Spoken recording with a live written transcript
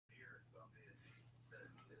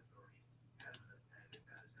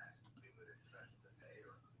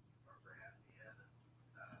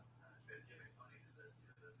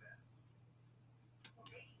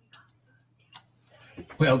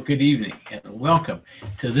Well, good evening and welcome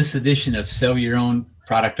to this edition of Sell Your Own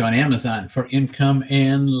Product on Amazon for Income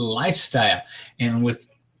and Lifestyle. And with,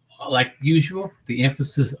 like usual, the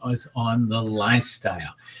emphasis is on the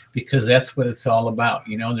lifestyle because that's what it's all about.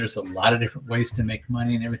 You know, there's a lot of different ways to make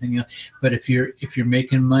money and everything else. But if you're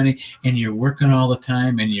making money and you're working all the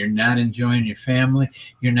time and you're not enjoying your family,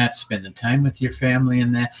 you're not spending time with your family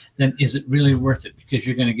and that, then is it really worth it? Because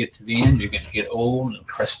you're going to get to the end, you're going to get old and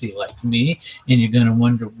crusty like me, and you're going to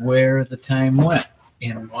wonder where the time went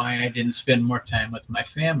and why I didn't spend more time with my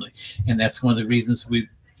family. And that's one of the reasons we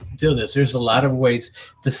do this. There's a lot of ways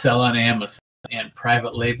to sell on Amazon, and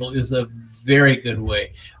private label is a very good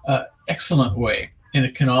way, excellent way. And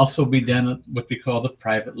it can also be done what we call the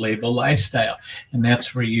private label lifestyle. And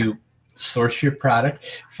that's where you source your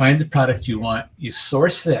product, find the product you want, you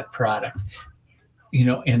source that product, you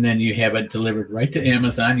know, and then you have it delivered right to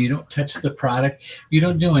Amazon. You don't touch the product, you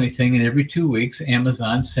don't do anything. And every 2 weeks,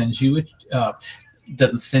 Amazon sends you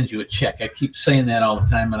doesn't send you a check. I keep saying that all the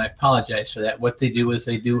time, and I apologize for that. What they do is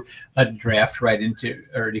they do a draft right into,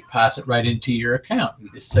 or a deposit right into your account. You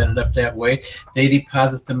just set it up that way. They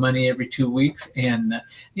deposit the money every 2 weeks, and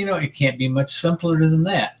you know, it can't be much simpler than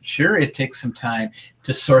that. Sure, it takes some time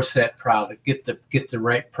to source that product, get the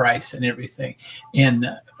right price and everything, and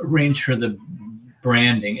arrange for the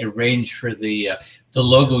branding, arrange for the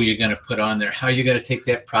logo you're going to put on there, how you're going to take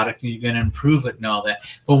that product and you're going to improve it and all that.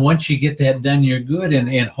 But once you get that done, you're good.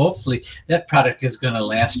 And hopefully that product is going to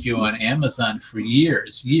last you on Amazon for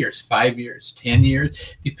years, 5 years, 10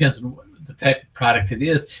 years, depends on the type of product it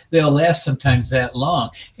is. They'll last sometimes that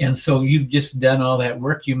long. And so you've just done all that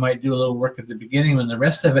work. You might do a little work at the beginning, and the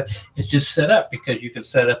rest of it is just set up, because you can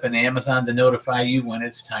set up an Amazon to notify you when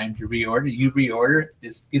it's time to reorder. You reorder it,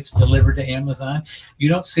 it gets delivered to Amazon. You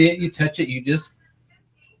don't see it, you touch it, you just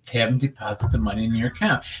have them deposit the money in your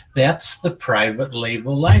account. That's the private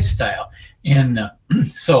label lifestyle. And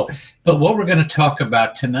but what we're going to talk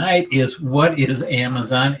about tonight is what is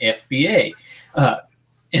Amazon FBA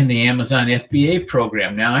in the Amazon FBA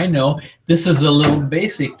program. Now, I know this is a little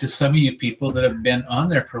basic to some of you people that have been on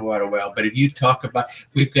there for a while, but if you talk about,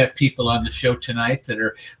 we've got people on the show tonight that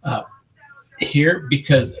are here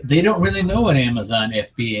because they don't really know what Amazon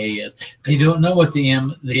FBA is. They don't know what the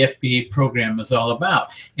FBA program is all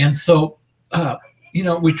about. And so, you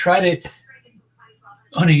know, we try to,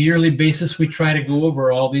 on a yearly basis, we try to go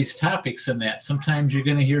over all these topics and that. Sometimes you're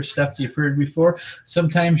going to hear stuff that you've heard before.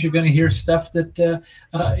 Sometimes you're going to hear stuff that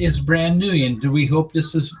is brand new. And do we hope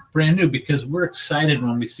this is brand new? Because we're excited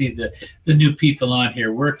when we see the new people on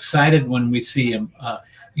here. We're excited when we see them,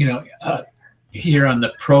 you know, here on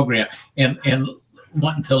the program, and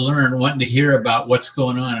wanting to learn, wanting to hear about what's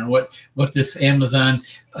going on and what this Amazon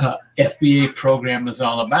FBA program is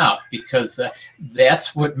all about, because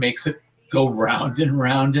that's what makes it go round and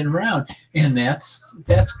round and round. And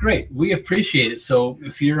that's great. We appreciate it. So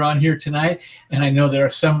if you're on here tonight, and I know there are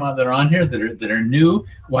some that are on here that are new,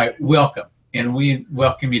 why, welcome. And we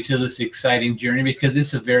welcome you to this exciting journey, because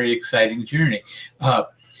it's a very exciting journey.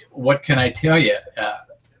 What can I tell you?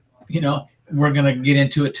 You know, we're going to get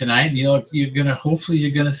into it tonight. You know, hopefully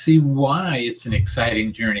you're going to see why it's an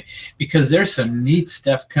exciting journey, because there's some neat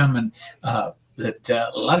stuff coming that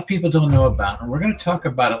a lot of people don't know about, and we're going to talk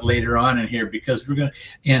about it later on in here, because we're going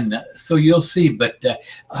to, and so you'll see. But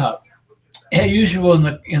as usual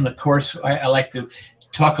in the course, I like to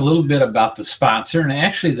talk a little bit about the sponsor, and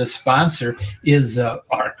actually the sponsor is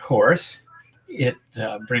our course.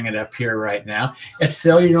 Bring it up here right now. It's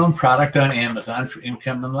Sell Your Own Product on Amazon for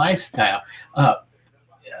Income and Lifestyle.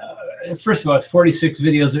 First of all, it's 46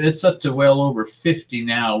 videos. It's up to well over 50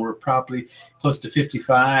 now. We're probably close to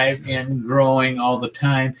 55 and growing all the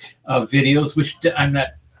time. Videos, which I'm not,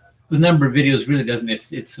 the number of videos really doesn't,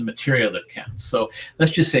 it's the material that counts. So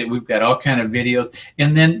let's just say we've got all kind of videos.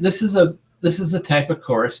 And then this is a type of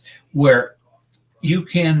course where you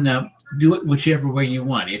can do it whichever way you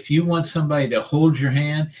want. If you want somebody to hold your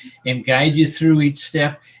hand and guide you through each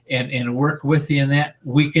step and work with you in that,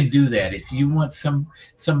 we can do that. If you want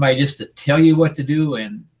somebody just to tell you what to do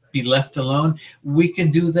and be left alone, we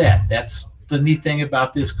can do that. That's the neat thing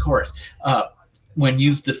about this course. When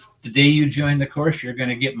the day you join the course, you're going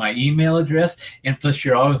to get my email address, and plus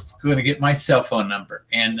you're always going to get my cell phone number.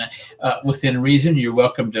 And within reason, you're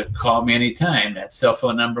welcome to call me anytime. That cell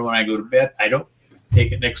phone number, when I go to bed, I don't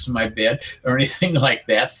take it next to my bed or anything like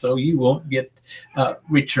that, so you won't get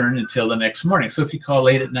returned until the next morning. So if you call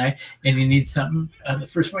late at night and you need something the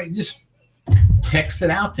first morning, just text it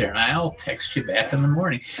out there, and I'll text you back in the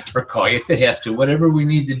morning, or call you if it has to, whatever we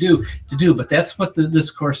need to do. But that's what this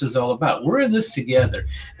course is all about. We're in this together,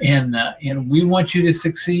 and we want you to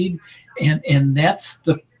succeed. And that's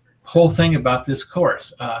the whole thing about this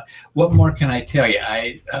course. What more can I tell you?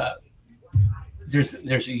 There's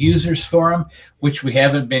a users forum, which we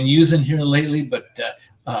haven't been using here lately, but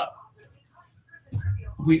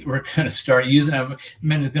we're going to start using. I'm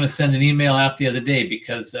going to send an email out the other day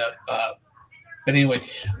because, but anyway,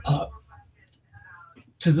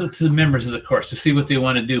 to the members of the course to see what they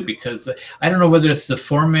want to do, because I don't know whether it's the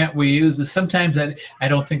format we use. Sometimes I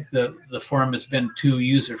don't think the forum has been too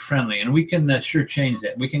user friendly, and we can sure change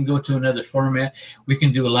that. We can go to another format. We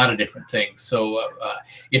can do a lot of different things. So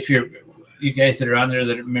if you guys that are on there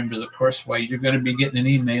that are members of the course, well, you're going to be getting an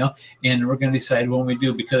email, and we're going to decide when we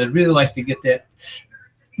do, because I'd really like to get that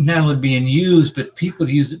not only being used, but people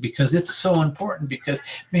to use it, because it's so important. Because,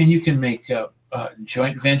 man, you can make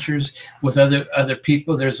joint ventures with other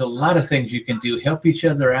people. There's a lot of things you can do. Help each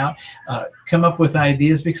other out. Come up with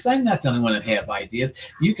ideas, because I'm not the only one that have ideas.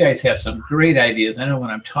 You guys have some great ideas. I know when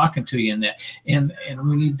I'm talking to you in that, and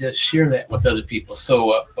we need to share that with other people.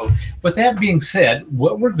 So with that being said,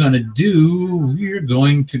 what we're going to do, we're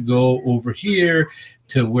going to go over here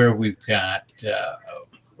to where we've got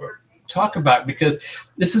talk about, because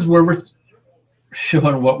this is where we're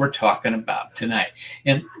showing what we're talking about tonight.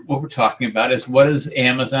 And what we're talking about is, what is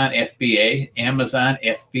Amazon FBA? Amazon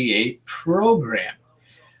FBA program.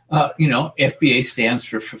 FBA stands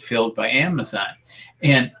for Fulfilled by Amazon.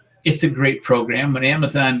 And it's a great program. When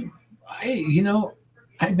Amazon,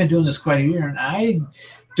 I've been doing this quite a year, and I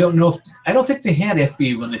don't think they had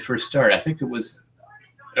FBA when they first started. I think it was,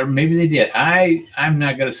 or maybe they did. I'm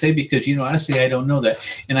not going to say, because, honestly, I don't know that.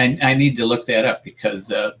 And I need to look that up,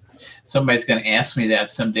 because somebody's going to ask me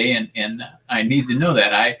that someday, and I need to know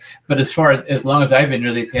that. But as long as I've been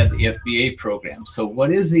here, they've had the FBA program. So what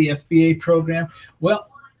is the FBA program? Well,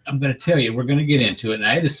 I'm going to tell you. We're going to get into it.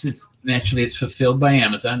 And it's Fulfilled by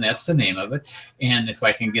Amazon. That's the name of it. And if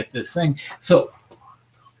I can get this thing. So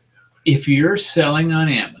if you're selling on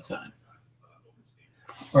Amazon,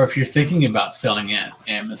 or if you're thinking about selling on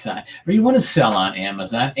Amazon, or you want to sell on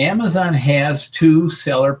Amazon, Amazon has 2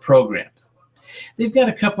 seller programs. They've got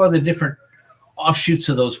a couple other different offshoots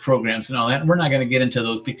of those programs and all that. We're not going to get into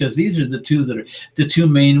those, because these are the 2 that are the 2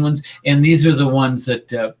 main ones, and these are the ones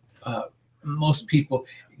that most people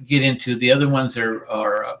get into. The other ones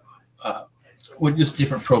are just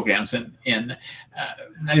different programs, and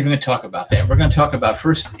not even going to talk about that. We're going to talk about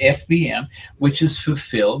first FBM, which is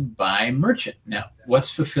Fulfilled by Merchant. Now,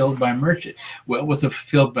 what's Fulfilled by Merchant? Well, what's a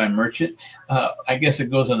Fulfilled by Merchant? I guess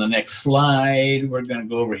it goes on the next slide. We're going to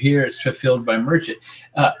go over here. It's Fulfilled by Merchant.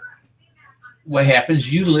 What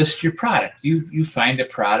happens? You list your product. You find a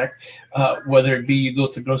product, whether it be you go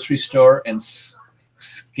to the grocery store and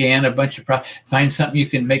scan a bunch of products, find something you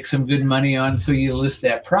can make some good money on, so you list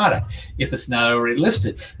that product. If it's not already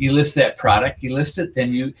listed, you list that product, you list it,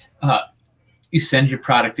 then you send your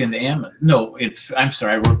product into Amazon. No, I'm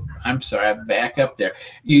sorry, I'm back up there.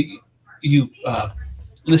 You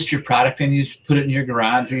list your product, and you put it in your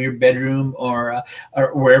garage or your bedroom, or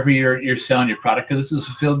wherever you're selling your product, because this is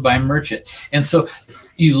Fulfilled by Merchant. And so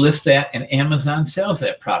you list that, and Amazon sells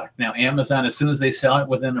that product. Now, Amazon, as soon as they sell it,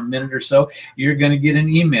 within a minute or so, you're going to get an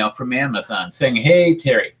email from Amazon saying, "Hey,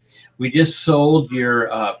 Terry, we just sold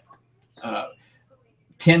your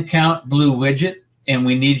 10 count blue widget, and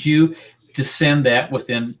we need you to send that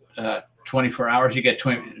within 24 hours. You get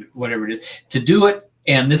 20, whatever it is, to do it.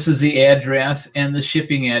 And this is the address and the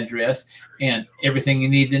shipping address and everything you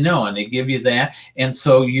need to know." And they give you that. And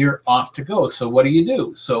so you're off to go. So what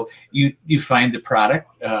do? So you find the product,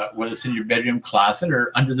 whether it's in your bedroom closet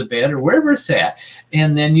or under the bed or wherever it's at.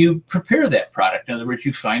 And then you prepare that product. In other words,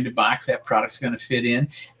 you find a box that product's going to fit in,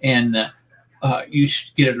 and you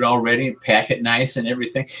get it all ready, pack it nice and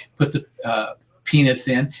everything, put the peanuts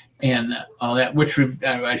in and all that, which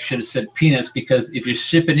I should have said peanuts, because if you're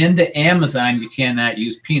shipping into Amazon, you cannot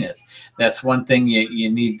use peanuts. That's one thing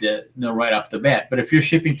you need to know right off the bat. But if you're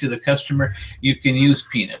shipping to the customer, you can use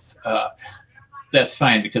peanuts. That's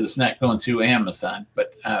fine, because it's not going through Amazon,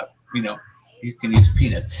 but you can use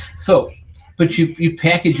peanuts. So, but you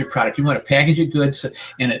package your product. You want to package it good,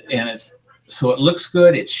 so it looks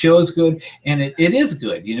good, it shows good, and it is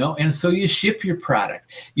good, and so you ship your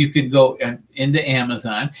product. You could go into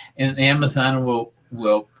Amazon, and Amazon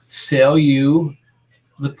will sell you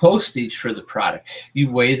the postage for the product.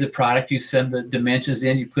 You weigh the product, you send the dimensions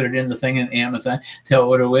in, you put it in the thing in Amazon, tell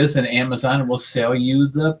what it is, and Amazon will sell you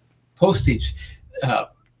the postage to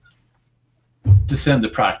send the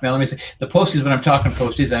product. Now, let me say, the postage, when I'm talking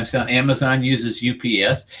postage, I'm saying Amazon uses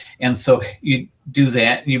UPS, and so you do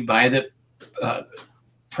that, you buy the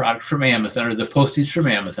product from Amazon, or the postage from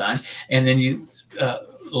Amazon, and then you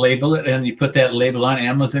label it, and you put that label on.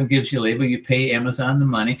 Amazon gives you a label. You pay Amazon the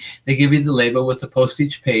money. They give you the label with the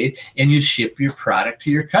postage paid, and you ship your product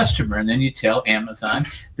to your customer. And then you tell Amazon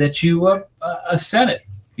that you sent it,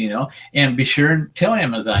 and be sure and tell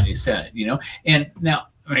Amazon you sent it, And now,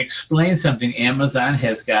 I'm going to explain something. Amazon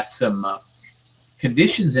has got some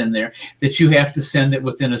conditions in there that you have to send it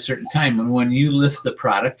within a certain time. And when you list the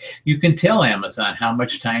product, you can tell Amazon how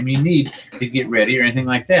much time you need to get ready or anything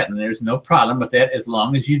like that. And there's no problem with that as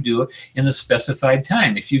long as you do it in the specified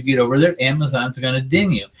time. If you get over there, Amazon's going to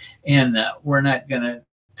ding you. And we're not going to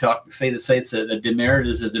say it's a demerit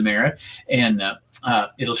is a demerit, and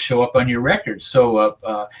it'll show up on your record. So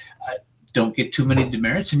don't get too many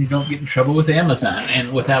demerits, and you don't get in trouble with Amazon.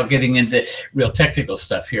 And without getting into real technical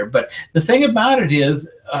stuff here, but the thing about it is,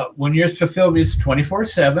 when you're fulfilled, it's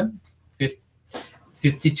 24/7,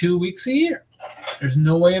 52 weeks a year. There's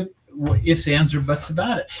no way of ifs, ands, or buts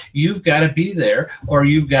about it. You've got to be there, or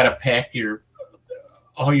you've got to pack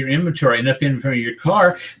all your inventory, enough inventory in your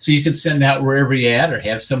car, so you can send out wherever you're at or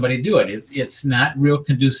have somebody do it. It's not real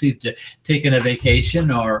conducive to taking a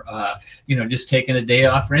vacation or just taking a day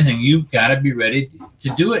off or anything. You've got to be ready to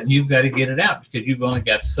do it, and you've got to get it out because you've only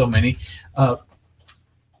got so many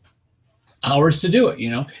hours to do it.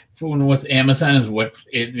 With Amazon is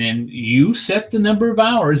and you set the number of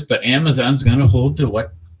hours, but Amazon's going to hold to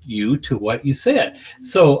what you said.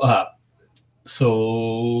 So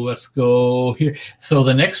let's go here. So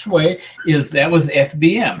the next way that was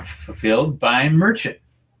FBM, fulfilled by merchant.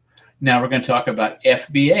 Now we're going to talk about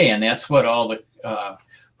FBA, and that's what all the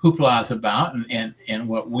hoopla is about, and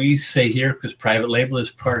what we say here, because private label is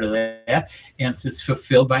part of that, and it's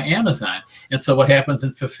fulfilled by Amazon. And so what happens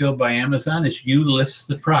in fulfilled by Amazon is you list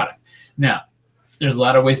the product. Now, there's a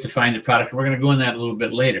lot of ways to find the product. We're going to go into that a little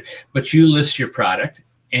bit later, but you list your product.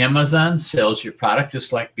 Amazon sells your product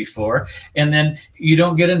just like before, and then you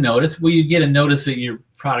don't get a notice. Well, you get a notice that your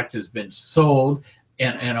product has been sold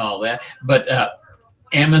and all that, but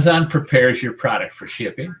Amazon prepares your product for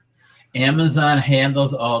shipping. Amazon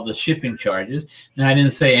handles all the shipping charges. Now, I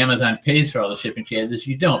didn't say Amazon pays for all the shipping charges.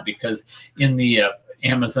 You don't, because in the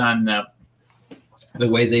Amazon, the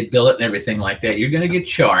way they bill it and everything like that, you're going to get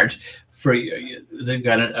charged for. They've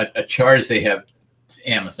got a charge they have.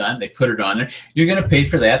 Amazon, they put it on there. You're going to pay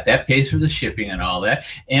for that. That pays for the shipping and all that.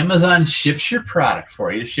 Amazon ships your product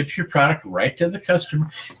for you, ships your product right to the customer.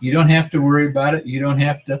 You don't have to worry about it. You don't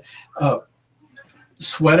have to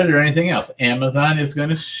sweat it or anything else. Amazon is going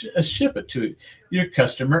to ship it to your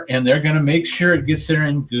customer, and they're going to make sure it gets there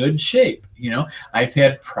in good shape. I've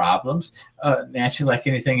had problems, naturally, like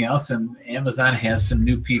anything else, and Amazon has some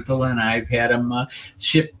new people, and I've had them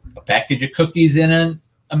ship a package of cookies in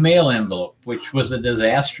a mail envelope, which was a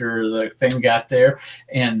disaster. The thing got there,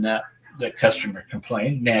 and the customer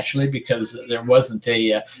complained, naturally, because there wasn't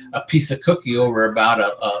a piece of cookie over about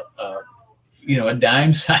a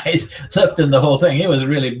dime size left in the whole thing. It was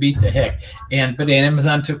really beat to heck. But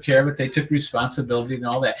Amazon took care of it. They took responsibility and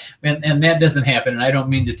all that. And that doesn't happen. And I don't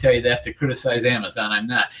mean to tell you that to criticize Amazon. I'm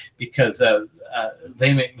not, because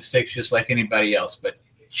they make mistakes just like anybody else. But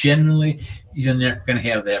generally, you're not going to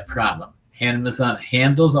have that problem. Amazon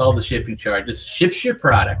handles all the shipping charges, ships your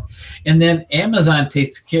product, and then Amazon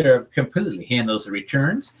takes care of completely, handles the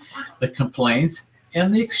returns, the complaints,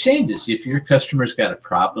 and the exchanges. If your customer's got a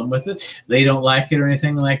problem with it, they don't like it or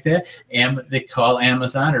anything like that, and they call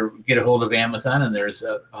Amazon or get a hold of Amazon, and there's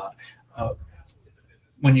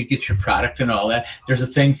when you get your product and all that, there's a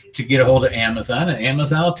thing to get a hold of Amazon, and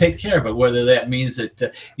Amazon will take care of it, whether that means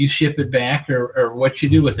that you ship it back or what you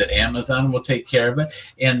do with it. Amazon will take care of it,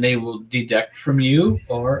 and they will deduct from you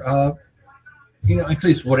or,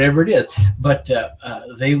 increase whatever it is. But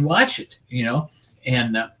they watch it,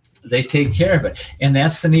 and they take care of it. And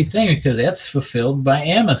that's the neat thing, because that's fulfilled by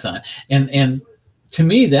Amazon. And to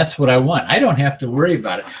me, that's what I want. I don't have to worry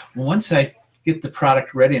about it. Once I get the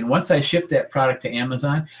product ready, and once I ship that product to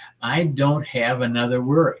Amazon, I don't have another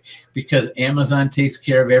worry, because Amazon takes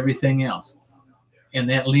care of everything else. And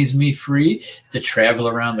that leaves me free to travel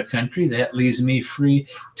around the country. That leaves me free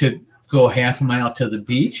to go half a mile to the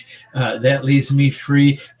beach. That leaves me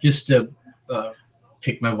free just to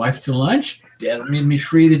take my wife to lunch. That leaves me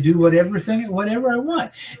free to do whatever I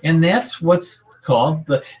want. And that's what's called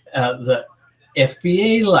the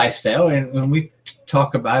FBA lifestyle. And when we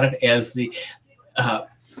talk about it as the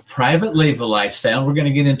private label lifestyle, we're going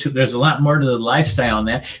to get into, there's a lot more to the lifestyle on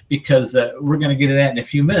that, because we're going to get to that in a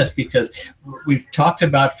few minutes, because we've talked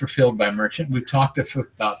about fulfilled by merchant. We've talked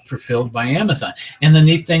about fulfilled by Amazon. And the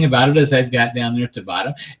neat thing about it is, I've got down there at the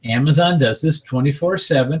bottom, Amazon does this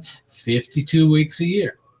 24/7, 52 weeks a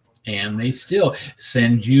year. and they still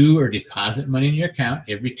send you or deposit money in your account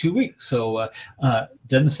every 2 weeks. So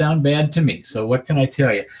doesn't sound bad to me. So what can I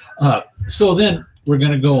tell you? So then we're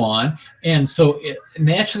going to go on. And so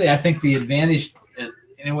naturally, I think the advantage,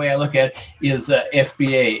 any way I look at it, is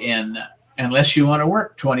FBA. And unless you want to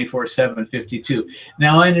work 24/7, 52.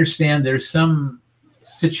 Now, I understand there's some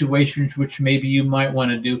situations which maybe you might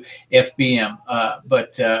want to do FBM,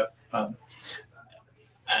 but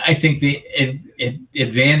I think the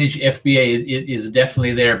advantage FBA is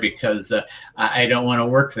definitely there, because I don't want to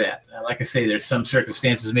work that. Like I say, there's some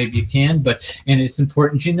circumstances maybe you can, and it's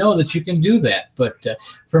important you know that you can do that. But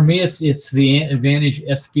for me, it's the advantage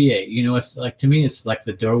FBA. You know, it's like, to me, it's like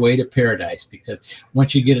the doorway to paradise, because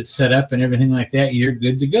once you get it set up and everything like that, you're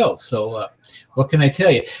good to go. So what can I tell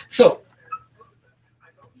you? So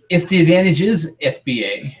if the advantage is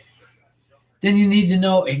FBA, then you need to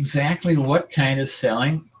know exactly what kind of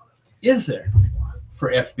selling is there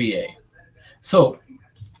for FBA. So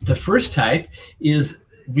the first type is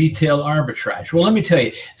retail arbitrage. Well, let me tell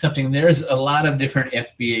you something. There's a lot of different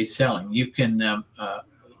FBA selling. You can a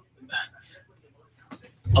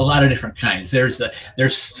lot of different kinds. There's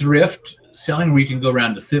thrift selling, where you can go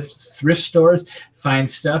around to thrift stores, find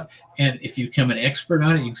stuff, and if you become an expert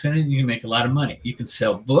on it, you can send it, and you can make a lot of money. You can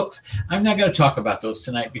sell books. I'm not going to talk about those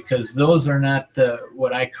tonight, because those are not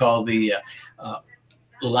what I call the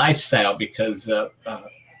lifestyle, because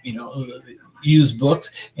you know, use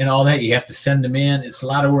books and all that, you have to send them in. It's a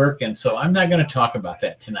lot of work, and so I'm not going to talk about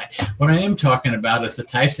that tonight. What I am talking about is the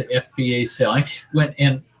types of FBA selling.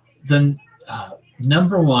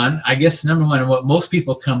 Number one, and what most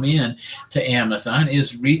people come in to Amazon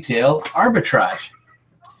is retail arbitrage.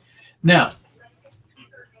 Now,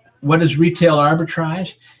 what is retail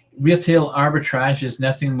arbitrage? Retail arbitrage is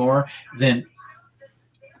nothing more than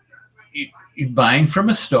you're buying from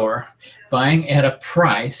a store, buying at a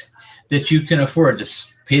price that you can afford to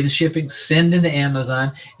pay the shipping, send into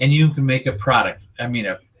Amazon, and you can make a profit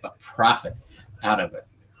out of it.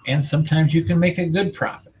 And sometimes you can make a good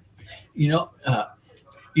profit. You know,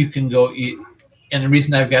 you can go, and the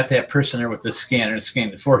reason I've got that person there with the scanner and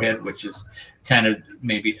scanning the forehead, which is kind of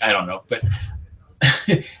maybe, I don't know, but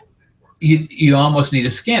you almost need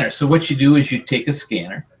a scanner. So what you do is you take a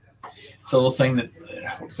scanner. It's a little thing that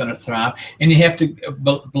hooks on a throb, and you have to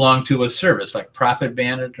belong to a service like Profit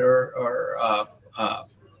Bandit or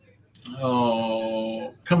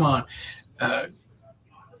oh, come on,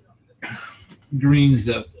 Greens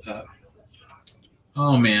of,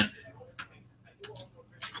 oh man,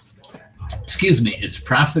 excuse me, it's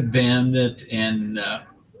Profit Bandit, and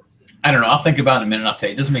I don't know, I'll think about it in a minute, I'll tell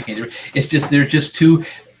you. It doesn't make any difference. It's just, they're just two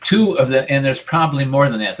of the, and there's probably more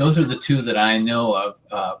than that. Those are the two that I know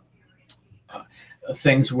of,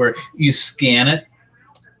 things where you scan it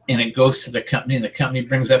and it goes to the company, and the company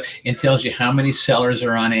brings up and tells you how many sellers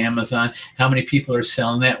are on Amazon, how many people are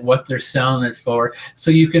selling that, what they're selling it for, so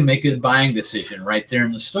you can make a buying decision right there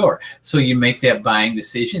in the store. So you make that buying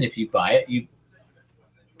decision. If you buy it, you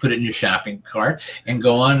put it in your shopping cart and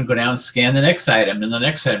go down and scan the next item and the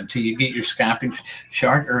next item until you get your shopping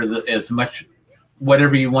chart, or as much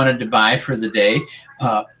whatever you wanted to buy for the day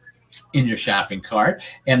in your shopping cart,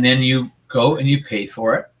 and then you go and you pay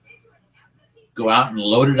for it. Go out and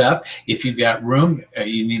load it up. If you've got room,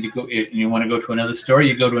 you need to go. You want to go to another store,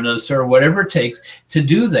 you go to another store, whatever it takes to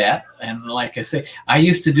do that. And like I say, I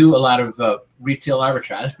used to do a lot of retail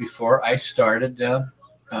arbitrage before I started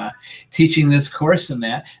teaching this course. And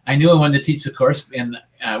that I knew I wanted to teach the course, and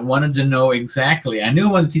I wanted to know exactly. I knew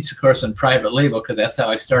I wanted to teach the course on private label, because that's how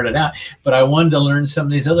I started out. But I wanted to learn some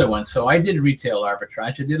of these other ones. So I did retail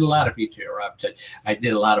arbitrage. I did a lot of retail arbitrage. I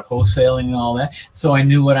did a lot of wholesaling and all that. So I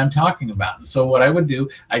knew what I'm talking about. And so what I would do,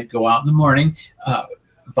 I'd go out in the morning,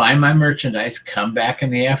 buy my merchandise, come back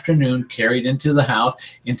in the afternoon, carry it into the house,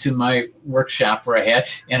 into my workshop where I had,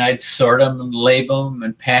 and I'd sort them and label them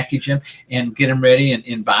and package them and get them ready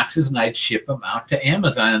in boxes, and I'd ship them out to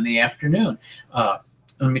Amazon in the afternoon.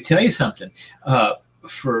 Let me tell you something.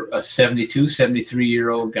 For a 72,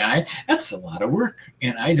 73-year-old guy, that's a lot of work,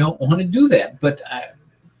 and I don't want to do that. But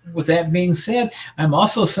with that being said, I'm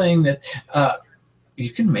also saying that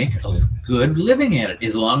you can make a good living at it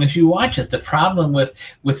as long as you watch it. The problem with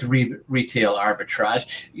retail arbitrage,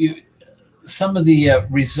 some of the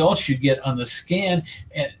results you get on the scan,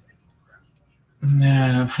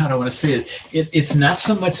 how do I want to say it? It's not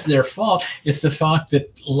so much their fault. It's the fact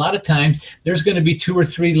that a lot of times there's going to be 2 or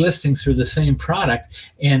 3 listings for the same product,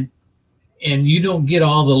 and and you don't get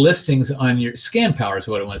all the listings on your Scan Power is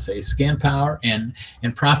what I want to say. Scan Power and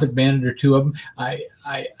Profit Bandit are two of them.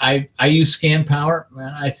 I use Scan Power,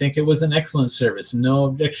 and I think it was an excellent service. No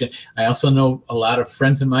objection. I also know a lot of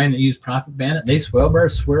friends of mine that use Profit Bandit. They swear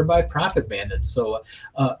by Profit Bandit. So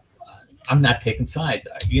I'm not taking sides.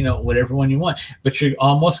 You know, whatever one you want. But you're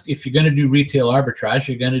almost, if you're going to do retail arbitrage,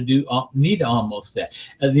 you're going to need almost that.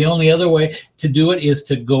 The only other way to do it is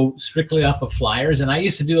to go strictly off of flyers. And I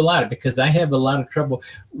used to do a lot of, because I have a lot of trouble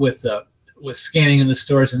with scanning in the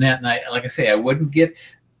stores and that. And like I say, I wouldn't get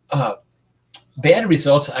bad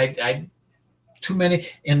results. I too many,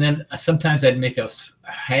 and then sometimes I'd make a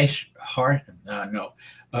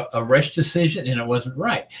rush decision, and it wasn't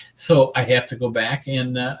right. So I'd have to go back,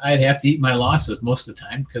 and I'd have to eat my losses most of the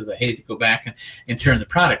time, because I hated to go back and turn the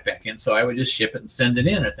product back in. So I would just ship it and send it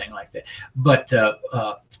in or thing like that. But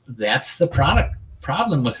that's the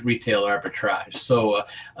problem with retail arbitrage. So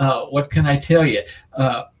what can I tell you?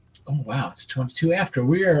 Oh, wow, it's 22 after.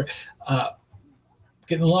 We are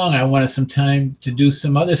getting along. I wanted some time to do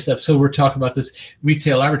some other stuff. So we're talking about this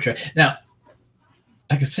retail arbitrage. Now,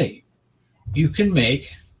 like I say, you can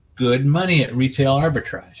make good money at retail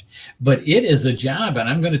arbitrage, but it is a job, and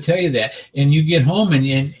I'm going to tell you that. And you get home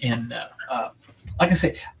and like I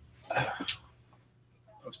say,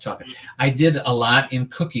 I did a lot in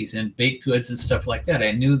cookies and baked goods and stuff like that.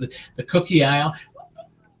 I knew the cookie aisle.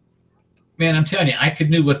 Man, I'm telling you, I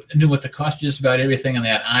knew what the cost of just about everything in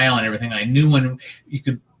that aisle and everything. I knew when you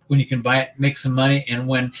can buy it, make some money, and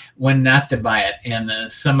when not to buy it.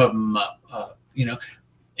 And some of them, you know,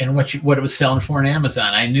 and what it was selling for on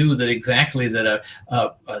Amazon. I knew that exactly that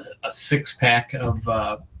a 6-pack of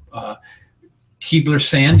Keebler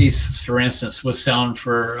Sandies, for instance, was selling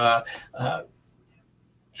for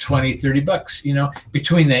 $20-$30, you know,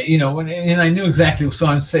 between that, you know, and I knew exactly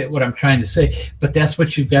what I'm trying to say. But that's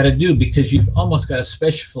what you've got to do, because you've almost got to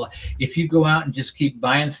specialize. If you go out and just keep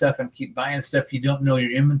buying stuff, you don't know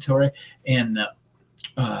your inventory, and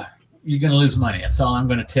you're going to lose money. That's all I'm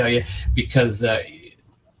going to tell you, because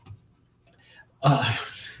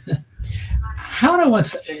how do I want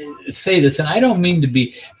to say this? And I don't mean to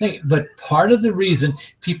be, but part of the reason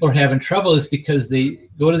people are having trouble is because they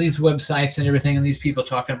go to these websites and everything, and these people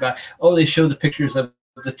talking about, oh, they show the pictures of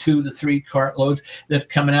the 2 to 3 cartloads that are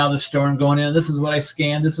coming out of the store and going in. This is what I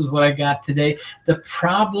scanned. This is what I got today. The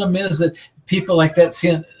problem is that people like that,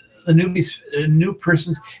 the new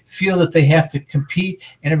persons feel that they have to compete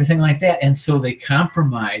and everything like that, and so they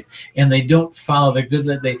compromise and they don't follow the good.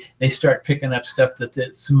 They start picking up stuff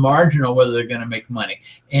that's marginal, whether they're going to make money.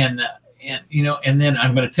 And you know, and then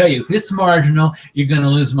I'm going to tell you, if it's marginal, you're going to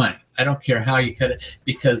lose money. I don't care how you cut it,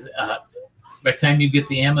 because by the time you get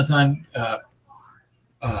the Amazon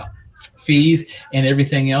fees and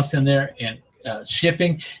everything else in there, and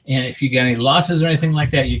shipping, and if you get any losses or anything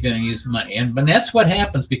like that, you're going to use money. But that's what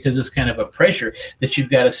happens, because it's kind of a pressure that you've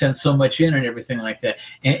got to send so much in and everything like that,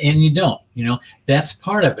 and you don't. You know, that's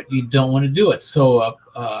part of it. You don't want to do it. So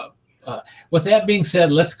with that being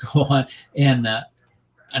said, let's go on, and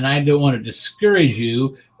I don't want to discourage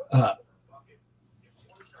you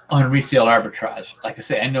on retail arbitrage. Like I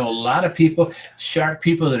say, I know a lot of people, sharp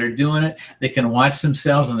people, that are doing it. They can watch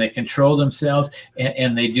themselves and they control themselves,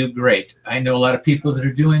 and they do great. I know a lot of people that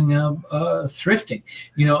are doing thrifting.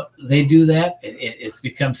 You know, they do that. It's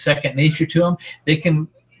become second nature to them. They can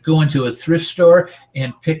go into a thrift store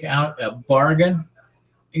and pick out a bargain,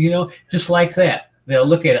 you know, just like that. They'll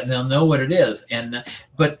look at it and they'll know what it is.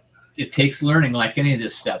 But it takes learning, like any of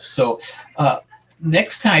this stuff. So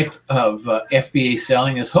next type of FBA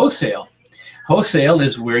selling is wholesale. Wholesale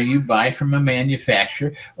is where you buy from a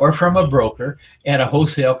manufacturer or from a broker at a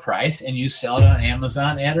wholesale price, and you sell it on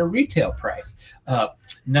Amazon at a retail price.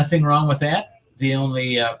 Nothing wrong with that. The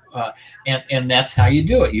only and that's how you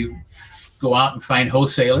do it. You go out and find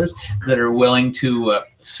wholesalers that are willing to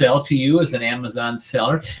sell to you as an Amazon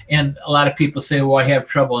seller. And a lot of people say, well, I have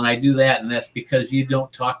trouble, and I do that, and that's because you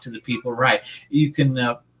don't talk to the people right. You can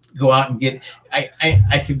go out and get,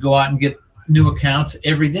 I could go out and get new accounts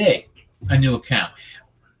every day, a new account,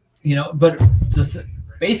 you know. But the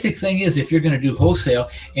basic thing is, if you're going to do wholesale,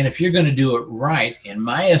 and if you're going to do it right, in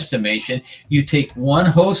my estimation, you take one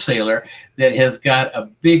wholesaler that has got a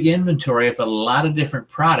big inventory of a lot of different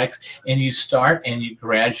products, and you start and you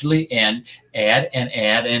gradually add and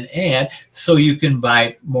add and add, so you can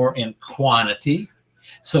buy more in quantity.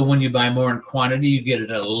 So when you buy more in quantity, you get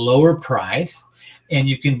it at a lower price, and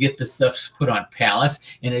you can get the stuff put on pallets,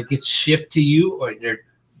 and it gets shipped to you, or they're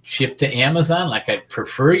shipped to Amazon, like I'd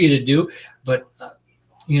prefer you to do. But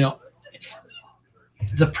you know,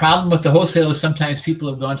 The problem with the wholesale is sometimes people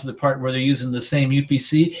have gone to the part where they're using the same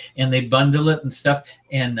UPC and they bundle it and stuff,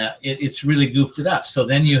 and it's really goofed it up. So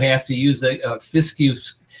then you have to use a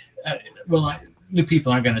FISCU. Well, new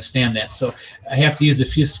people aren't going to stand that, so I have to use a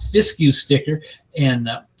FISCU sticker, and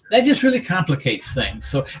that just really complicates things.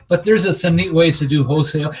 So, but there's some neat ways to do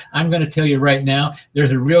wholesale. I'm going to tell you right now,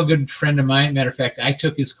 there's a real good friend of mine. Matter of fact, I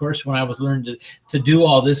took his course when I was learning to do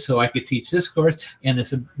all this so I could teach this course. And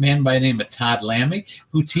it's a man by the name of Todd Lammy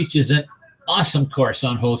who teaches an awesome course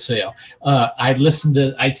on wholesale. I'd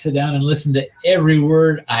sit down and listen to every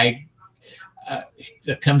word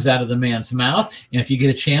that comes out of the man's mouth. And if you get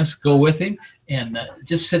a chance, go with him and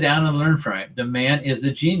just sit down and learn from him. The man is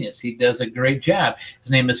a genius. He does a great job. His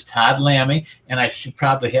name is Todd Lammy, and I should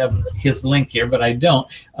probably have his link here, but I don't.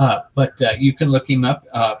 But you can look him up,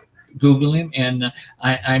 Google him, and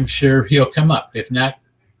I'm sure he'll come up. If not,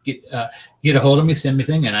 get a hold of me, send me a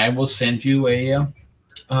thing, and I will send you a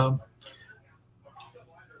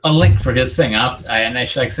link for his thing. And I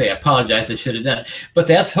should say, I apologize, I should have done it. But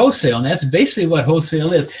that's wholesale, and that's basically what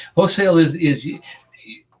wholesale is. Wholesale is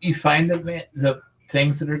you find the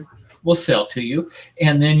things that will sell to you,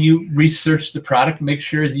 and then you research the product, make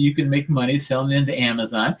sure that you can make money selling into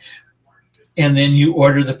Amazon, and then you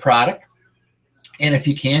order the product. And if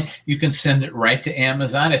you can send it right to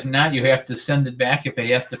Amazon. If not, you have to send it back. If it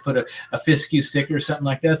has to put a FISCU sticker or something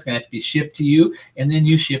like that, it's going to have to be shipped to you, and then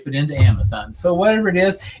you ship it into Amazon. So whatever it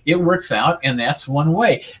is, it works out, and that's one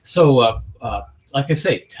way. So like I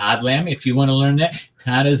say, Todd Lammy, if you want to learn that,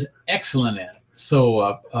 Todd is excellent at it.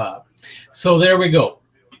 So there we go.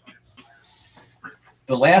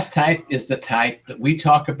 The last type is the type that we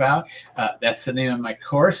talk about. That's the name of my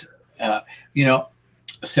course.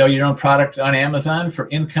 Sell your own product on Amazon for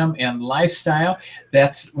income and lifestyle.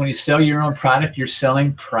 That's when you sell your own product, you're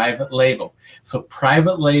selling private label. So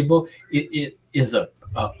private label, it is a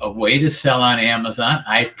way to sell on Amazon.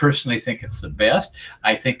 I personally think it's the best.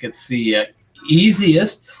 I think it's the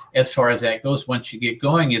easiest as far as that goes. Once you get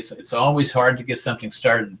going, it's always hard to get something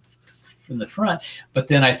started from the front, but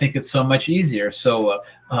then I think it's so much easier. So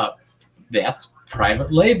that's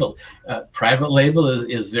private label. Private label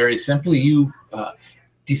is very simply you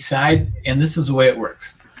decide, and this is the way it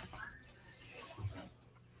works.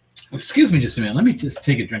 Excuse me just a minute. Let me just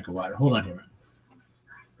take a drink of water. Hold on here.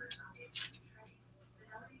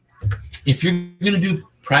 If you're going to do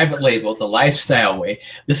private label the lifestyle way,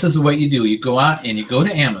 this is the way you do. You go out and you go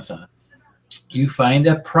to Amazon. You find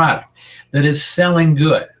a product that is selling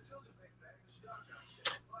good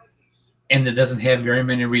and that doesn't have very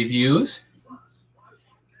many reviews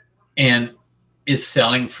and is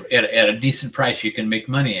selling at a decent price you can make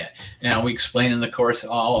money at. Now, we explain in the course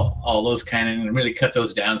all those kind of, and really cut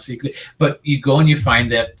those down. But you go and you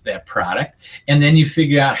find that product, and then you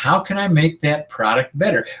figure out, how can I make that product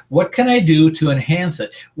better? What can I do to enhance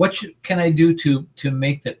it? What can I do to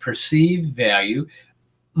make the perceived value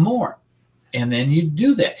more? And then you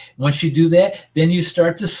do that. Once you do that, then you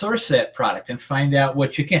start to source that product and find out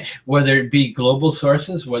what you can, whether it be global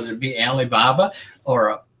sources, whether it be Alibaba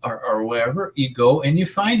or wherever. You go and you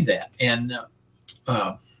find that, and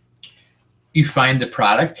you find the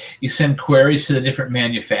product. You send queries to the different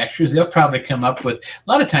manufacturers. They'll probably come up with,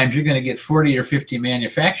 a lot of times you're going to get 40 or 50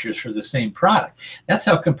 manufacturers for the same product. That's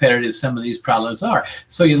how competitive some of these problems are.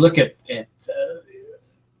 So you look at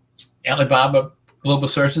Alibaba, global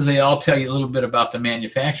sources, they all tell you a little bit about the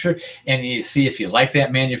manufacturer, and you see if you like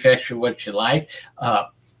that manufacturer, what you like,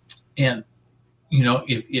 and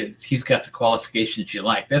if he's got the qualifications you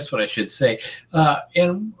like. That's what I should say.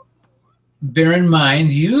 And bear in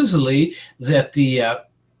mind, usually, that the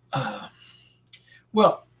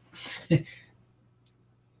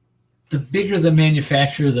bigger the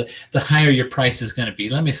manufacturer, the higher your price is going to be.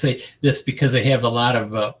 Let me say this, because they have a lot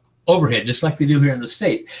of overhead, just like they do here in the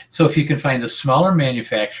States. So if you can find a smaller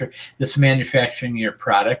manufacturer that's manufacturing your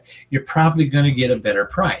product, you're probably going to get a better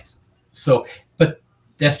price. So, but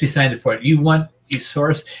that's beside the point. You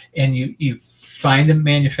source and you find a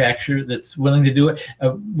manufacturer that's willing to do it,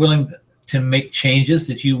 willing to make changes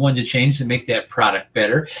that you want to change to make that product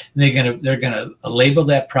better. And they're gonna label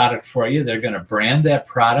that product for you. They're gonna brand that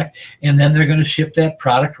product, and then they're gonna ship that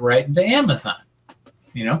product right into Amazon.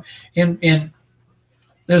 And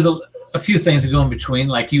there's a few things that go in between,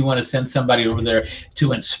 like you want to send somebody over there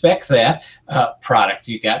to inspect that product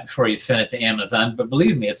you got before you send it to Amazon. But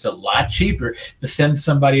believe me, it's a lot cheaper to send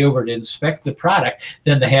somebody over to inspect the product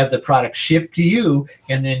than to have the product shipped to you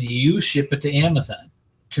and then you ship it to Amazon.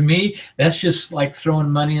 To me, that's just like throwing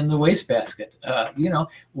money in the wastebasket.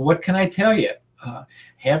 What can I tell you?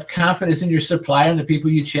 Have confidence in your supplier and the people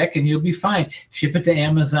you check, and you'll be fine. Ship it to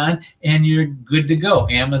Amazon, and you're good to go.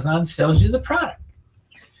 Amazon sells you the product,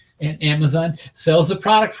 and Amazon sells the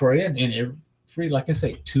product for you, and every, like I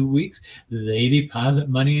say, 2 weeks, they deposit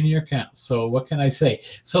money in your account. So what can I say?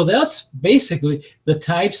 So that's basically the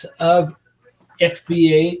types of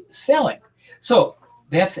FBA selling. So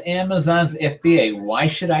that's Amazon's FBA. Why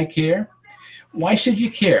should I care? Why should you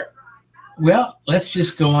care? Well, let's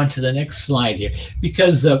just go on to the next slide here,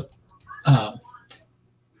 because of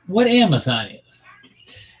what Amazon is.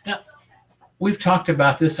 Now, we've talked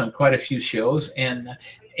about this on quite a few shows, and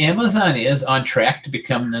Amazon is on track to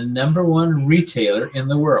become the #1 retailer in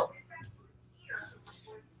the world.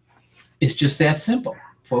 It's just that simple,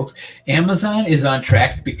 folks. Amazon is on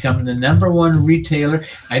track to become the #1 retailer.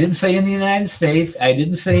 I didn't say in the United States. I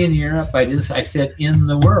didn't say in Europe. I said in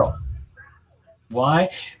the world. Why?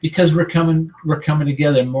 Because we're coming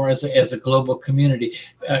together more as a global community.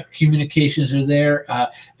 Communications are there.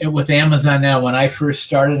 And with Amazon now, when I first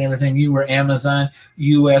started everything, you were Amazon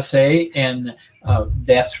USA, and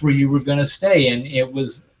that's where you were going to stay. And it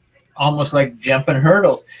was almost like jumping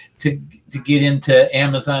hurdles to get into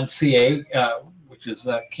Amazon CA, which is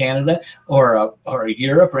Canada, or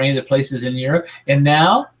Europe, or any of the places in Europe. And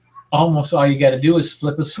now, almost all you got to do is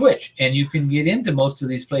flip a switch, and you can get into most of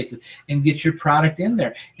these places and get your product in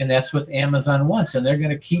there. And that's what Amazon wants. And they're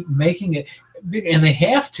going to keep making it big, and they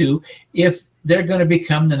have to if they're going to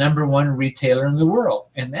become the #1 retailer in the world.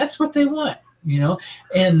 And that's what they want,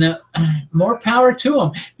 and more power to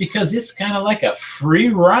them, because it's kind of like a free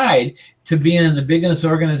ride to being in the biggest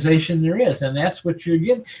organization there is. And that's what you're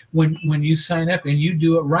getting when you sign up and you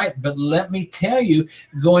do it right. But let me tell you,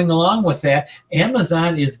 going along with that,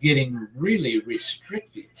 Amazon is getting really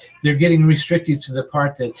restrictive. They're getting restrictive to the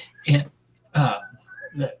part that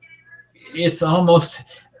it's almost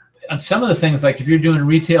on some of the things, like if you're doing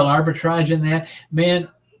retail arbitrage and that, man,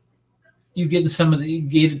 you get in some of the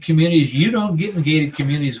gated communities. You don't get in gated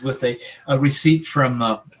communities with a receipt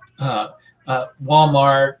from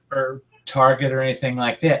Walmart or Target or anything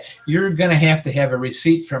like that. You're going to have a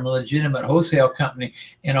receipt from a legitimate wholesale company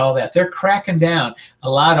and all that. They're cracking down a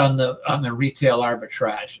lot on the retail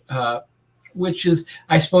arbitrage, which is,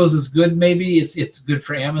 I suppose, is good. Maybe it's good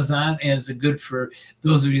for Amazon, and it's good for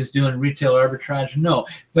those of you who's doing retail arbitrage. No,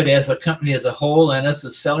 but as a company as a whole, and us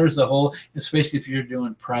as sellers as a whole, especially if you're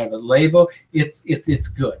doing private label, it's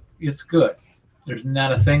good. It's good. There's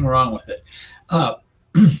not a thing wrong with it.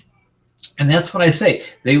 And that's what I say.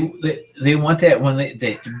 They want that. When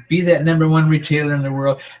they to be that #1 retailer in the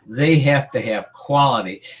world, they have to have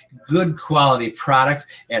quality, good quality products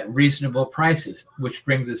at reasonable prices, which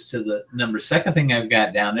brings us to the second thing I've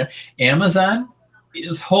got down there. Amazon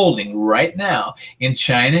is holding right now in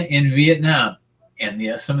China, in Vietnam,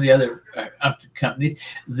 and some of the other companies.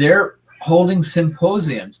 They're holding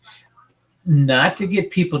symposiums, not to get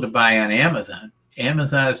people to buy on Amazon.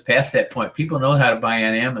 Amazon is past that point. People know how to buy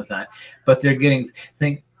on Amazon, but they're getting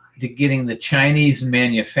the Chinese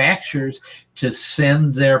manufacturers to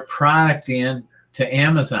send their product in to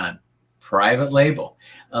Amazon, private label,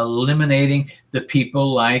 eliminating the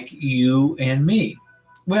people like you and me.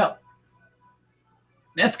 Well,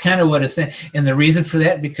 that's kind of what it's saying. And the reason for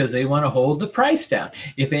that, because they want to hold the price down.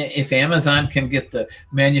 If Amazon can get the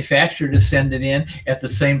manufacturer to send it in at the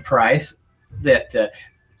same price that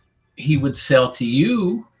he would sell to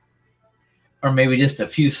you, or maybe just a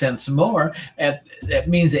few cents more, that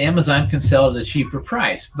means Amazon can sell at a cheaper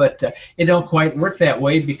price. But it don't quite work that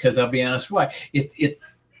way, because I'll be honest, why? It's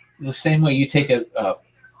the same way you take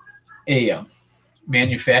a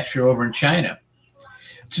manufacturer over in China.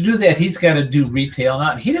 To do that, he's got to do retail.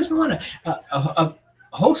 He doesn't want a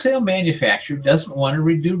wholesale manufacturer doesn't want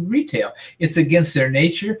to do retail. It's against their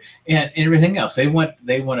nature and everything else. They want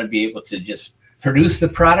to be able to just produce a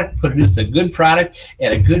good product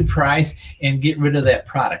at a good price, and get rid of that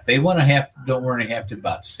product. They don't want to have to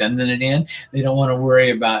about sending it in. They don't want to worry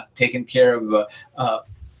about taking care of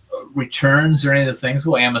returns or any of the things.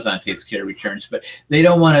 Well, Amazon takes care of returns, but they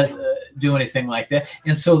don't want to do anything like that.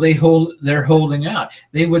 And so they're holding out.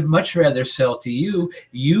 They would much rather sell to you.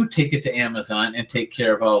 You take it to Amazon and take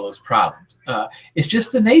care of all those problems. It's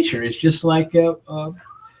just the nature. It's just like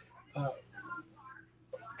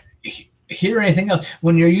here or anything else.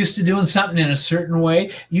 When you're used to doing something in a certain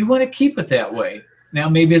way, you want to keep it that way. Now,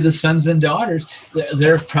 maybe the sons and daughters,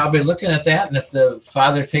 they're probably looking at that. And if the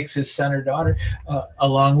father takes his son or daughter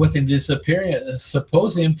along with him to a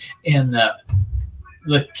symposium, and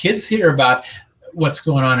the kids hear about what's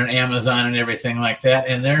going on in Amazon and everything like that,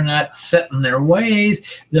 and they're not set in their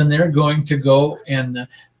ways, then they're going to go and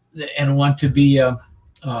want to be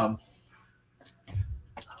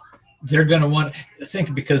they're going to want to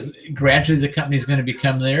think, because gradually the company is going to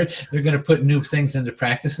become theirs. They're going to put new things into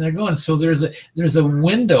practice, and they're going. So there's a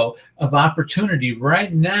window of opportunity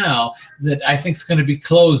right now that I think is going to be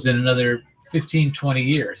closed in another 15, 20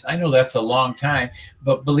 years. I know that's a long time,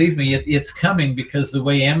 but believe me, it's coming, because the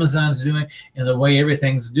way Amazon's doing and the way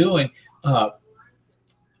everything's doing,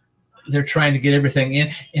 they're trying to get everything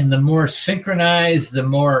in, and the more synchronized, the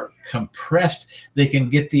more compressed they can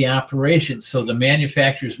get the operation. So the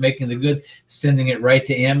manufacturer's making the goods, sending it right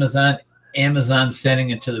to Amazon, Amazon sending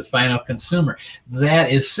it to the final consumer. That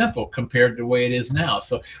is simple compared to the way it is now.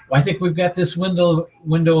 So I think we've got this window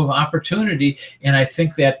of opportunity, and I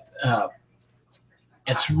think that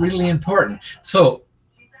it's really important. So,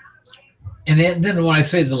 and then when I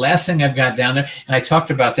say the last thing I've got down there, and I talked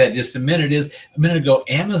about that just a minute ago,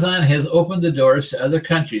 Amazon has opened the doors to other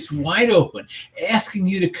countries, wide open, asking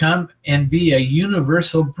you to come and be a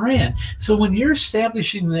universal brand. So when you're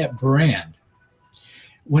establishing that brand,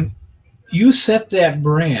 when you set that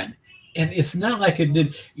brand, and it's not like it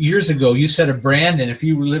did years ago. You set a brand, and if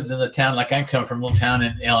you lived in the town, like I come from a little town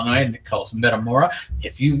in Illinois, and it calls Metamora.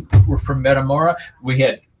 If you were from Metamora,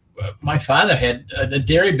 my father had a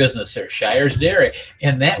dairy business there, Shire's Dairy,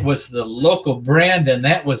 and that was the local brand, and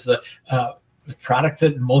that was the product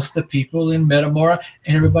that most of the people in Metamora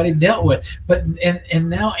and everybody dealt with. But and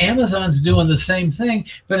now Amazon's doing the same thing,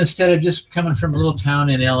 but instead of just coming from a little town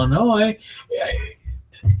in Illinois,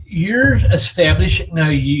 you're establishing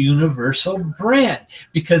a universal brand,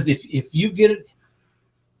 because if you get it,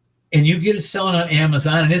 and you get it selling on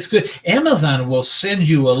Amazon, and it's good, Amazon will send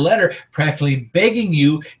you a letter practically begging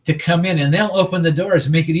you to come in, and they'll open the doors,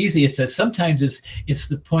 make it easy. Sometimes it's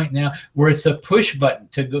the point now where it's a push button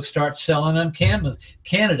to go start selling on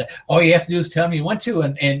Canada. All you have to do is tell them you want to,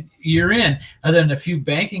 and you're in. Other than a few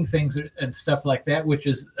banking things and stuff like that, which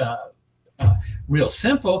is real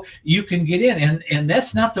simple, you can get in, and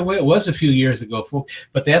that's not the way it was a few years ago, folks,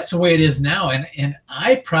 but that's the way it is now. And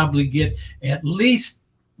I probably get at least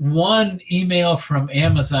one email from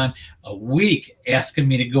Amazon a week asking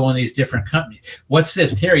me to go on these different companies. What's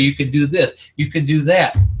this, Terry? You could do this, you could do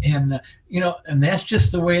that, and and that's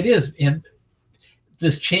just the way it is. And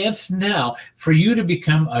this chance now for you to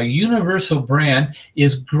become a universal brand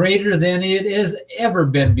is greater than it has ever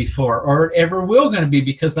been before, or ever will going to be,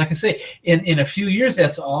 because like I say, in a few years,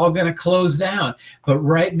 that's all going to close down. But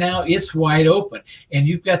right now it's wide open, and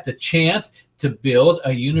you've got the chance to build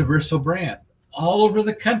a universal brand all over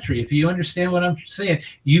the country. If you understand what I'm saying,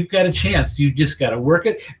 you've got a chance. You just got to work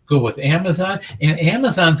it, go with Amazon, and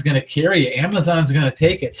Amazon's going to carry you. Amazon's going to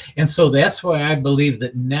take it. And so that's why I believe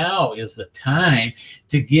that now is the time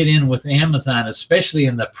to get in with Amazon, especially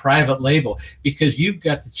in the private label, because you've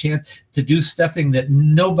got the chance to do something that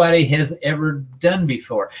nobody has ever done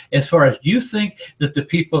before. As far as you think that the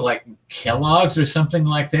people like Kellogg's or something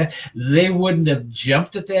like that, they wouldn't have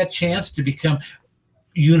jumped at that chance to become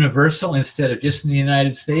universal instead of just in the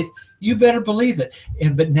United States, you better believe it.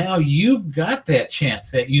 But now you've got that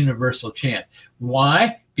chance, that universal chance.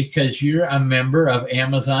 Why? Because you're a member of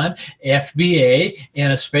Amazon, FBA,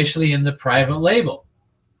 and especially in the private label.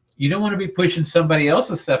 You don't want to be pushing somebody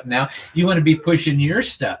else's stuff now. You want to be pushing your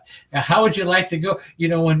stuff. Now, how would you like to go,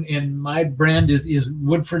 when my brand is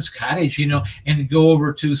Woodford's Cottage, and go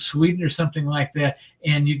over to Sweden or something like that,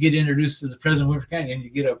 and you get introduced to the president of Woodford Cottage, and you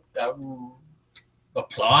get a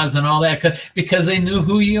applause and all that, because they knew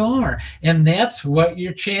who you are. And that's what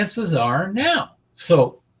your chances are now.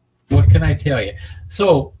 So what can I tell you?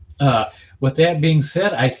 So with that being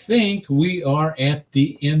said, I think we are at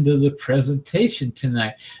the end of the presentation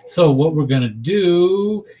tonight. So what we're going to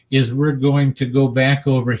do is we're going to go back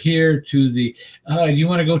over here to the you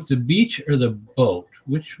want to go to the beach or the boat?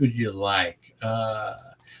 Which would you like?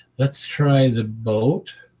 Let's try the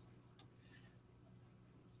boat.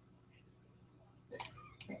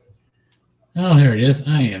 Oh, here it is.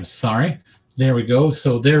 I am sorry. There we go.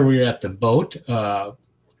 So there we're at the boat.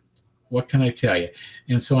 What can I tell you?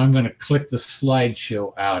 And so I'm going to click the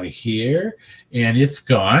slideshow out of here, and it's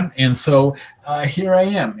gone. And so here I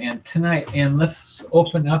am. And tonight, and let's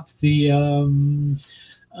open up the,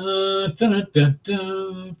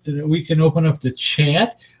 we can open up the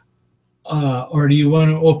chat, or do you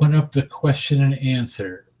want to open up the question and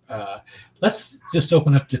answer? Let's just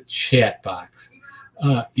open up the chat box.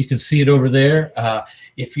 You can see it over there.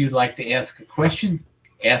 If you'd like to ask a question,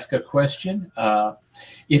 ask a question.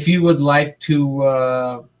 If you would like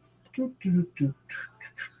to,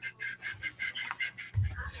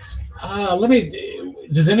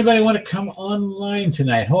 does anybody want to come online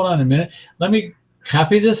tonight? Hold on a minute. Let me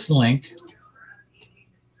copy this link.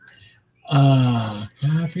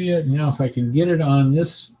 Copy it. Now, if I can get it on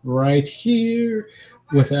this right here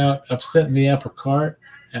without upsetting the apple cart,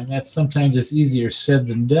 and that's sometimes it's easier said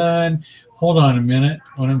than done. Hold on a minute.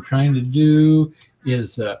 What I'm trying to do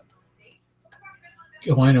is, I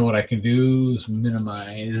know what I can do is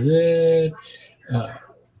minimize it. Uh,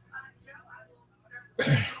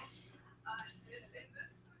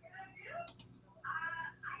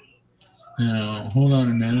 now, hold on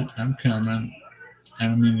a minute. I'm coming. I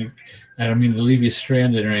don't mean to leave you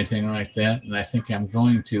stranded or anything like that, and I think I'm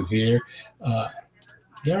going to here. Uh,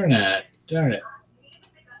 darn it.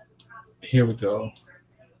 Here we go.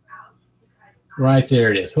 Right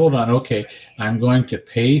there it is. Hold on. Okay, I'm going to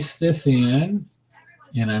paste this in,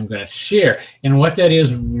 and I'm going to share. And what that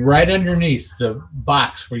is, right underneath the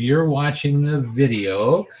box where you're watching the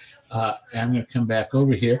video, I'm going to come back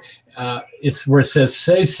over here. It's where it says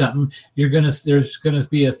 "say something." There's gonna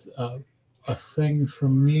be a thing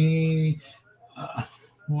from me.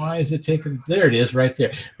 Why is it taking? There it is, right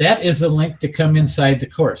there. That is a link to come inside the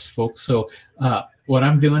course, folks. So what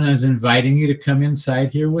I'm doing is inviting you to come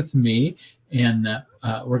inside here with me, and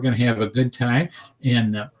we're going to have a good time,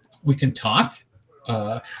 and we can talk.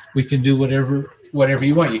 We can do whatever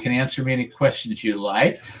you want. You can answer me any questions you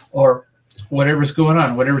like, or whatever's going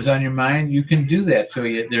on, whatever's on your mind, you can do that. So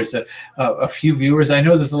there's a few viewers. I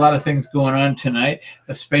know there's a lot of things going on tonight,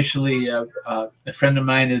 especially a friend of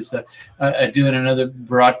mine is doing another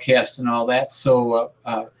broadcast and all that. So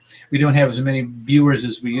we don't have as many viewers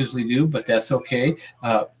as we usually do, but that's okay.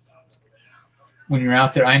 When you're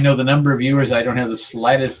out there, I know the number of viewers. I don't have the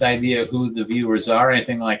slightest idea who the viewers are, or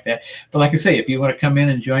anything like that. But like I say, if you want to come in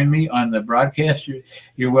and join me on the broadcast,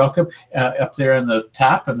 you're welcome. Up there on the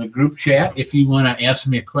top in the group chat, if you want to ask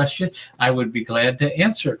me a question, I would be glad to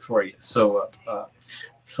answer it for you. So,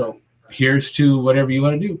 so here's to whatever you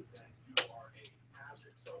want to do.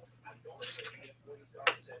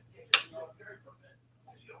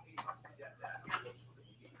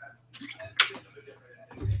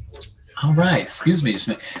 All right, excuse me just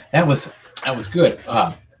a minute. That was good.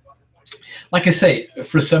 Like I say,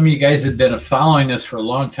 for some of you guys that have been following us for a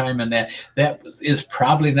long time, and that is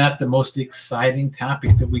probably not the most exciting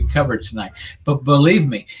topic that we covered tonight. But believe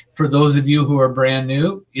me, for those of you who are brand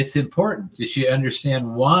new, it's important that you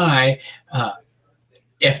understand why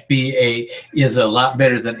FBA is a lot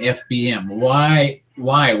better than FBM.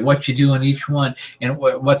 Why, what you do in each one, and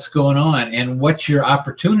what's going on, and what your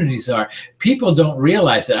opportunities are. People don't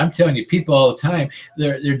realize that. I'm telling you, people all the time,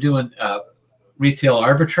 they're doing retail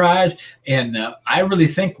arbitrage, and I really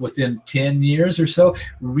think within 10 years or so,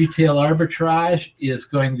 retail arbitrage is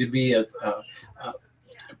going to be a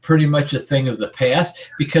pretty much a thing of the past,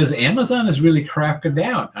 because Amazon has really cracked it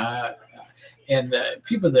down. And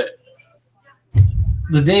people that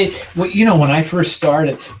the day, well, you know, when I first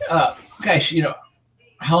started, gosh, you know,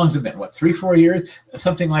 how long's it been? What, 3-4 years,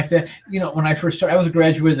 something like that? You know, when I first started, I was a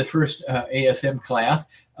graduate of the first ASM class,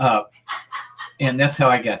 and that's how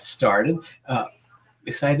I got started.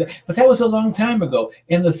 Besides that, but that was a long time ago.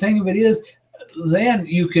 And the thing of it is, then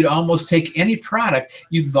you could almost take any product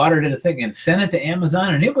you bought it at a thing and send it to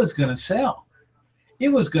Amazon, and it was going to sell. It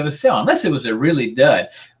was going to sell, unless it was a really dud.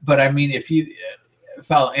 But I mean, if you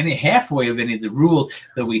follow any halfway of any of the rules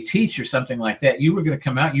that we teach or something like that, you were going to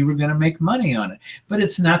come out, you were going to make money on it. But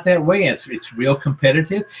it's not that way. It's real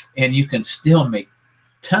competitive, and you can still make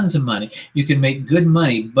tons of money. You can make good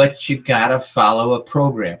money, but you got to follow a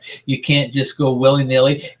program. You can't just go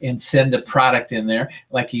willy-nilly and send a product in there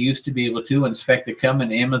like you used to be able to, inspect it, come,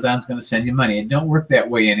 and Amazon's going to send you money. It don't work that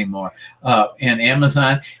way anymore. And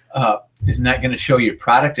Amazon is not going to show your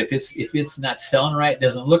product if it's not selling right,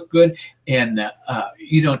 doesn't look good, and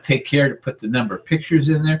you don't take care to put the number of pictures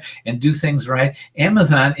in there and do things right.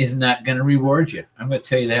 Amazon is not going to reward you. I'm going to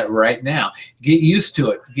tell you that right now. Get used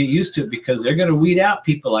to it. Get used to it, because they're going to weed out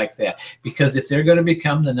people like that. Because if they're going to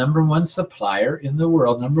become the #1 supplier in the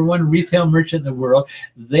world, #1 retail merchant in the world,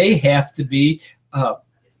 they have to be.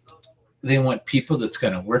 They want people that's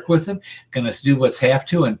going to work with them, going to do what's have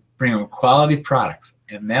to, and bring them quality products.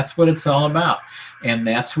 And that's what it's all about. And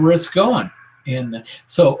that's where it's going. And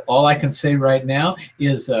so all I can say right now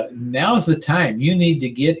is now's the time. You need to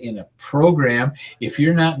get in a program. If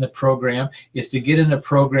you're not in the program, is to get in a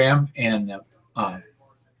program and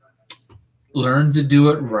learn to do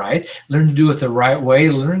it right, learn to do it the right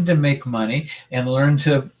way, learn to make money, and learn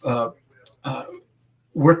to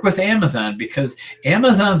work with Amazon, because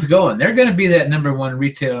Amazon's going. They're going to be that #1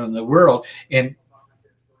 retailer in the world. And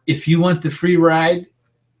if you want the free ride,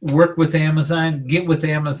 work with Amazon, get with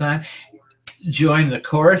Amazon, join the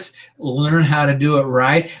course, learn how to do it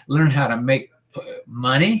right, learn how to make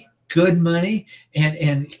money, good money,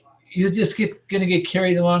 and you're just going to get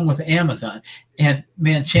carried along with Amazon. And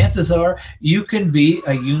man, chances are you can be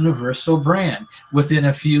a universal brand within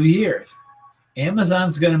a few years.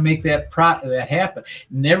 Amazon's going to make that happen.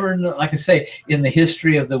 Never, like I say, in the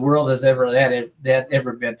history of the world has that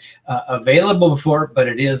ever been available before, but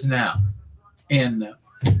it is now. And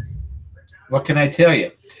what can I tell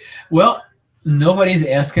you? Well, nobody's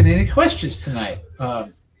asking any questions tonight.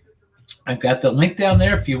 I've got the link down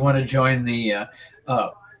there if you want to join the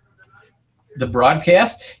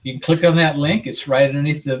broadcast. You can click on that link. It's right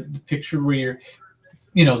underneath the picture where you're,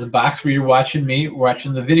 the box where you're watching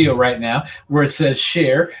the video right now, where it says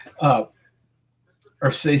share or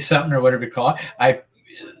say something or whatever you call it.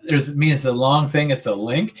 It's a long thing. It's a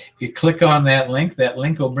link. If you click on that link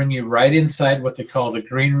will bring you right inside what they call the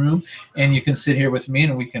green room, and you can sit here with me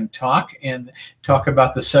and we can talk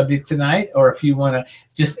about the subject tonight. Or if you want to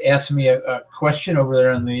just ask me a question, over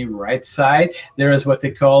there on the right side, there is what they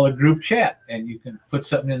call a group chat, and you can put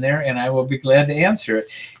something in there and I will be glad to answer it.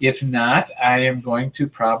 If not, I am going to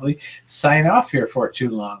probably sign off here for too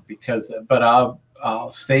long but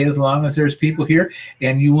I'll stay as long as there's people here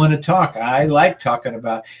and you want to talk. I like talking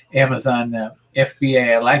about Amazon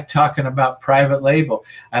FBA. I like talking about private label.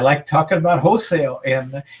 I like talking about wholesale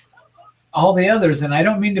and all the others. And I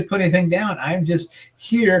don't mean to put anything down. I'm just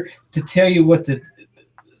here to tell you what the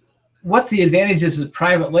advantages of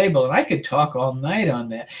private label. And I could talk all night on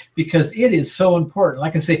that because it is so important.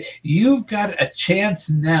 Like I say, you've got a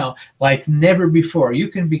chance now like never before. You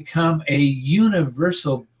can become a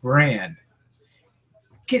universal brand.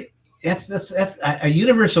 That's a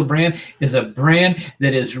universal brand is a brand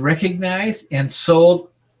that is recognized and sold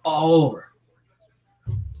all over.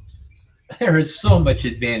 There is so much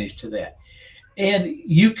advantage to that. And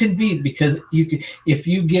you can because if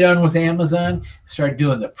you get on with Amazon, start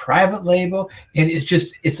doing the private label, and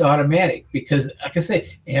it's automatic because, like I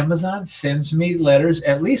say, Amazon sends me letters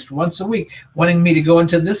at least once a week wanting me to go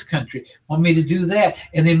into this country, want me to do that,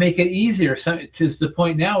 and they make it easier. To the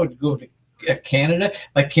point now it go to Canada.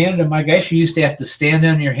 Like Canada, my gosh, you used to have to stand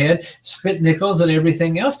on your head, spit nickels and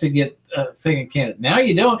everything else to get a thing in Canada. Now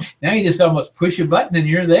you don't. Now you just almost push a button and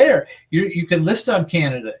you're there. You can list on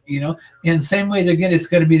Canada, And same way, again, it's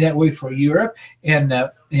going to be that way for Europe and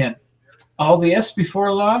all the S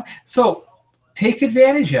before long. So take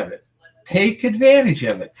advantage of it. Take advantage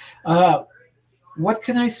of it. What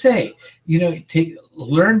can I say?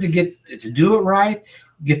 Learn to do it right.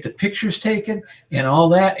 Get the pictures taken and all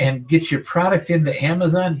that, and get your product into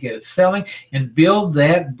Amazon, get it selling, and build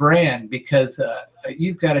that brand because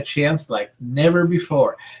you've got a chance like never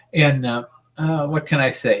before. And what can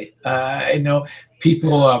I say? I know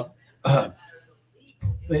people,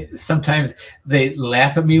 sometimes they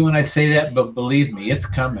laugh at me when I say that, but believe me, it's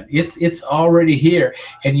coming. It's already here,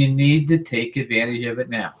 and you need to take advantage of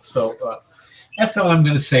it now. So that's all I'm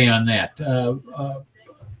going to say on that.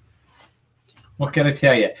 What can I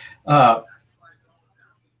tell you?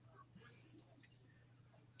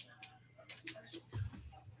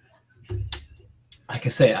 Like I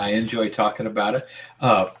say, I enjoy talking about it.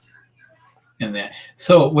 And that.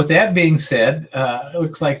 So with that being said, it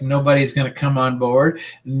looks like nobody's going to come on board.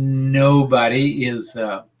 Nobody is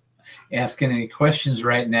asking any questions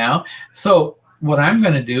right now. So what I'm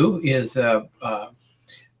going to do is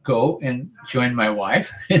go and join my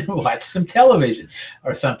wife and watch some television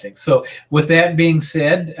or something. So with that being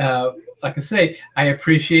said, like I say, I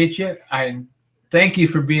appreciate you. I thank you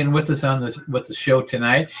for being with us with the show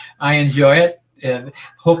tonight. I enjoy it and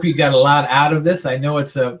hope you got a lot out of this. I know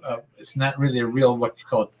it's not really a real, what you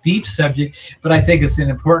call, deep subject, but I think it's an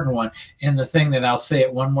important one. And the thing that I'll say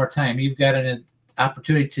it one more time, you've got an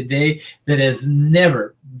opportunity today that has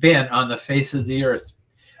never been on the face of the earth.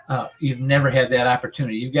 You've never had that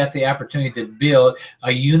opportunity. You've got the opportunity to build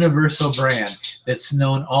a universal brand that's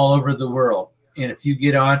known all over the world. And if you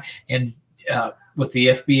get on and with the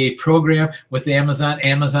FBA program with Amazon,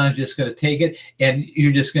 Amazon's just going to take it and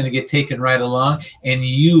you're just going to get taken right along and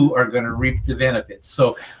you are going to reap the benefits.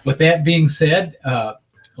 So with that being said,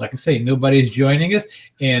 like I say, nobody's joining us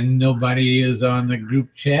and nobody is on the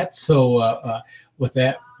group chat. So with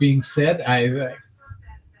that being said, I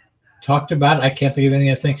talked about it. I can't think of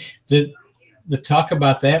anything to talk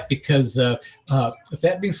about that because with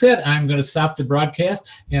that being said, I'm going to stop the broadcast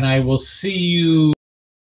and I will see you.